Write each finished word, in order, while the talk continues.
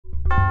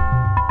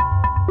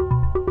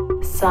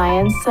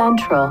Science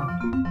Central.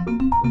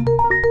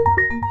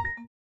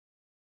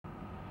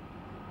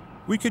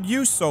 We could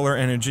use solar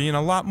energy in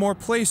a lot more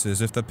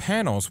places if the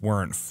panels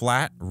weren't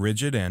flat,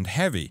 rigid, and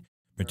heavy.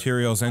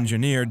 Materials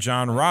engineer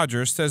John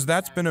Rogers says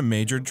that's been a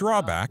major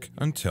drawback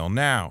until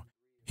now.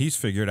 He's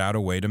figured out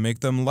a way to make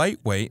them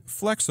lightweight,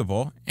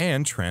 flexible,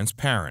 and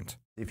transparent.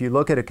 If you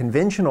look at a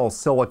conventional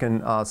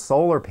silicon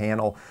solar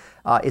panel,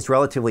 it's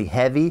relatively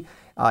heavy,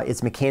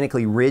 it's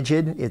mechanically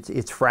rigid,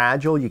 it's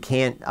fragile, you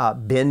can't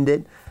bend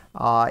it,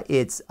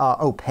 it's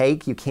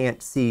opaque, you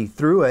can't see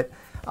through it.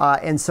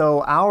 And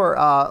so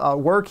our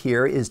work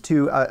here is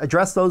to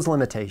address those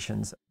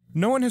limitations.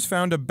 No one has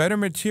found a better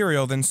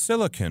material than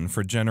silicon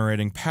for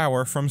generating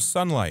power from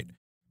sunlight.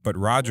 But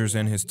Rogers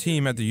and his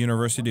team at the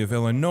University of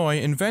Illinois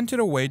invented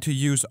a way to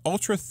use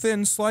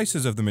ultra-thin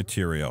slices of the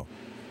material.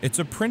 It's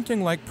a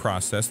printing-like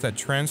process that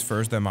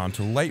transfers them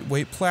onto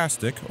lightweight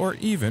plastic or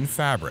even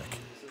fabric.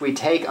 We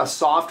take a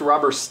soft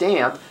rubber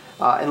stamp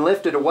and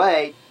lift it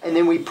away, and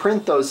then we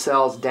print those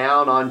cells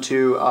down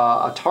onto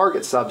a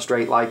target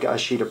substrate like a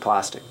sheet of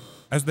plastic.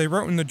 As they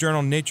wrote in the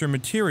journal Nature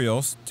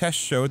Materials,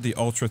 tests showed the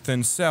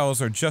ultra-thin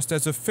cells are just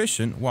as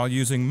efficient while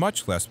using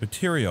much less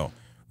material.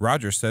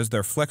 Rogers says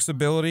their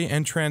flexibility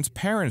and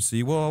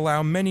transparency will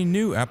allow many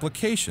new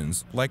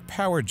applications, like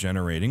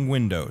power-generating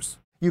windows.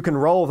 You can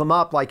roll them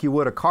up like you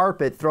would a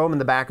carpet, throw them in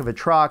the back of a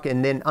truck,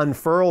 and then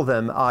unfurl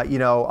them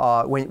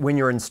when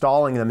you're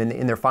installing them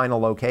in their final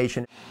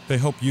location. They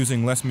hope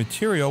using less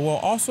material will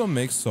also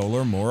make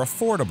solar more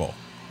affordable,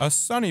 a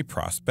sunny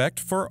prospect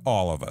for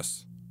all of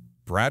us.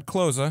 Brad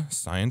Closa,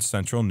 Science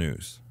Central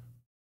News.